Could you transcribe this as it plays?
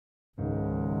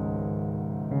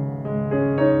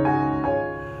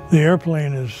The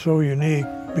airplane is so unique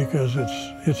because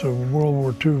it's a World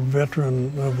War II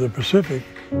veteran of the Pacific.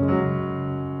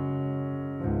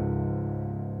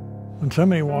 When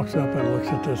somebody walks up and looks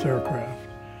at this aircraft,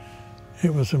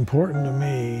 it was important to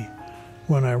me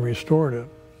when I restored it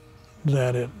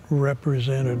that it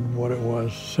represented what it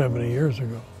was 70 years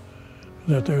ago,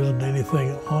 that there isn't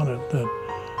anything on it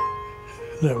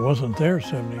that wasn't there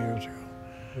 70 years ago.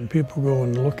 When people go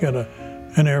and look at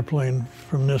an airplane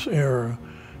from this era,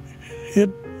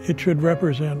 it should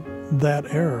represent that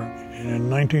era. And in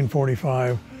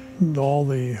 1945, all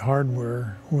the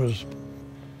hardware was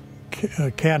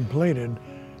CAD plated.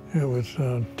 It was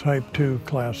Type 2,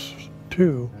 Class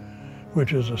 2,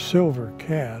 which is a silver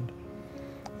CAD.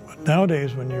 But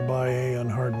nowadays, when you buy AN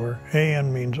hardware,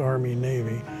 AN means Army,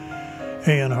 Navy.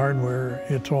 AN hardware,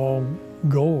 it's all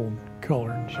gold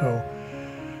colored. So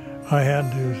I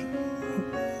had to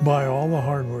buy all the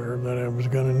hardware that I was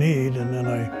going to need, and then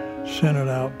I sent it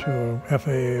out to a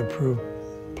FAA-approved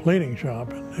plating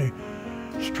shop, and they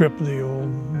stripped the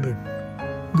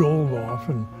gold off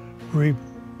and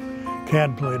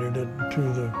CAD plated it to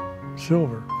the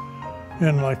silver.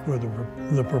 And like with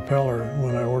the propeller,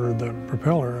 when I ordered that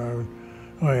propeller,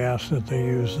 I asked that they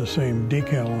use the same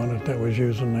decal on it that was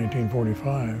used in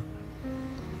 1945.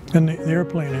 And the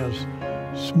airplane has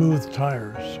smooth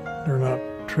tires. They're not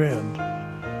treads.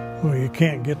 Well, you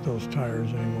can't get those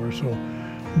tires anymore, so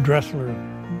Dressler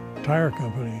Tire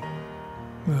Company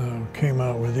came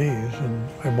out with these, and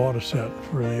I bought a set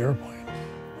for the airplane.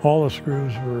 All the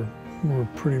screws were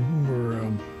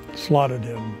slotted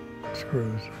head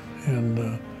screws,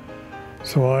 and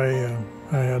so I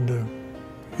had to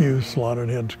use slotted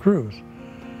head screws,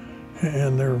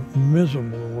 and they're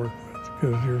miserable to work with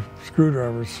because your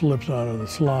screwdriver slips out of the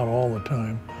slot all the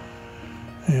time.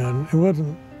 And it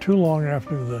wasn't too long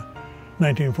after the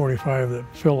 1945 that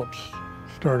Phillips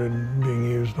started being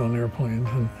used on airplanes,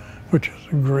 which is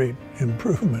a great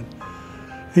improvement.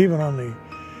 Even on the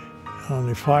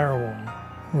firewall,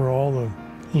 where all the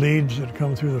leads that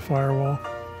come through the firewall,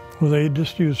 well, they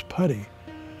just use putty,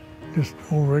 just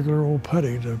regular old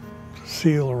putty to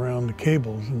seal around the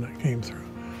cables and that came through.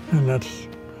 And the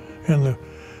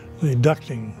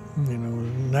ducting, you know,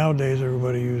 nowadays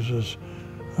everybody uses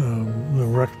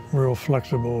the real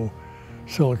flexible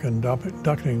silicon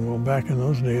ducting. Well, back in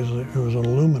those days, it was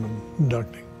aluminum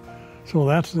ducting. So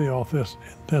that's the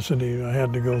authenticity I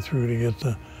had to go through to get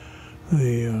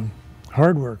the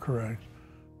hardware correct.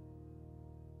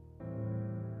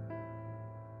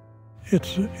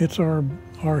 It's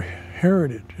our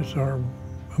heritage. It's our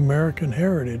American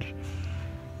heritage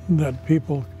that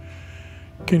people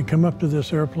can come up to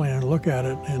this airplane and look at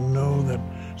it and know that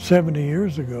 70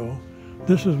 years ago,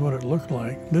 this is what it looked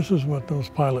like. This is what those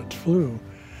pilots flew.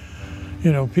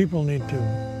 You know, people need to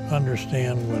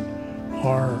understand what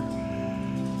our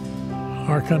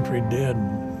country did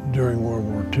during World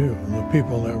War II, the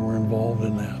people that were involved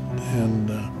in that. And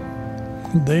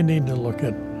they need to look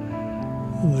at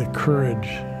the courage,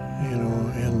 you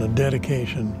know, and the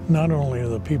dedication, not only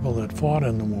of the people that fought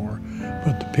in the war,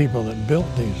 but the people that built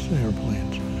these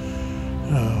airplanes.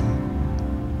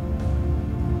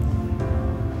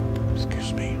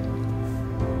 Excuse me.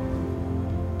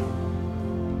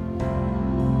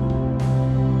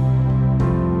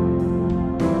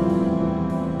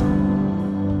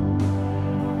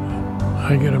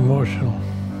 I get emotional.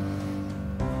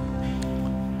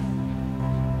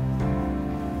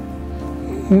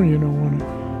 Well, you know,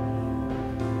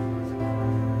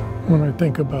 when I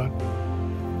think about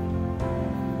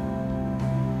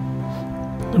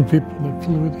the people that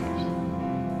flew these.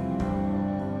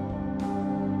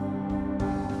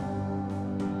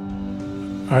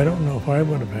 I don't know if I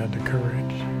would have had the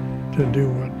courage to do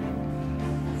what,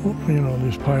 you know,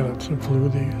 these pilots that flew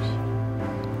these.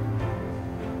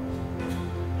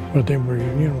 But they were,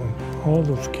 you know, all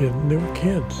those kids, they were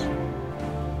kids,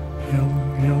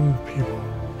 young people.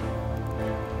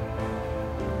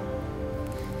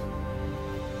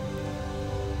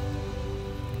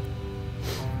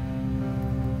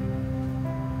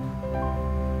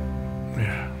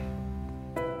 Yeah.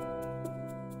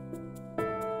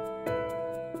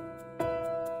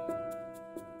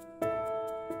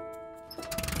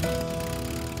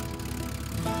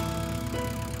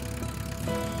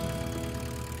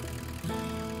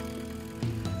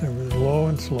 It was low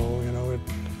and slow, you know, it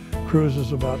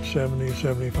cruises about 70,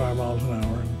 75 miles an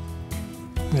hour,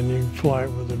 and then you fly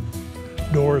it with the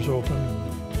doors open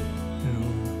and, you know,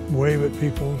 wave at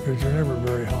people because you're never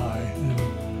very high. And,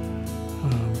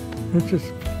 it's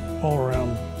just all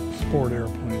around sport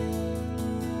airplane.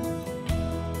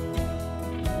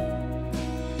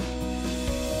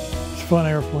 It's fun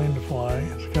airplane to fly.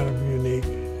 It's kind of unique,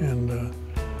 and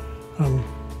I'm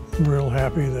real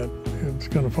happy that it's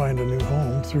going to find a new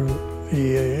home through the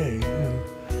EAA.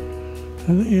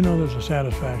 And you know, there's a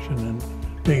satisfaction in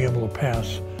being able to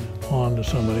pass on to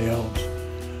somebody else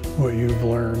what you've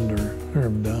learned or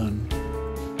have done.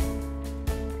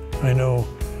 I know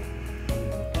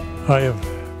I have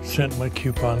sent my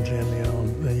coupons in, you know,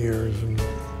 in the years, and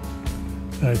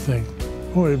I think,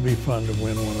 oh, it'd be fun to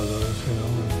win one of those, you know.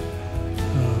 And,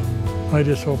 I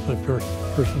just hope the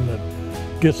person that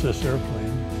gets this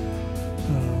airplane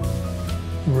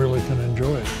really can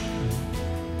enjoy it.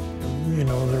 And, you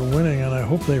know, they're winning, and I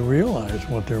hope they realize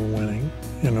what they're winning,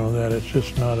 you know, that it's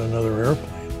just not another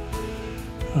airplane.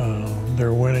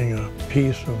 They're winning a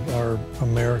piece of our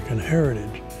American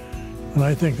heritage. And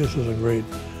I think this is a great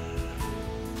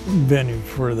venue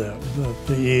for that.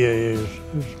 The EAA is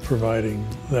providing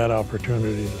that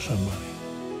opportunity to somebody.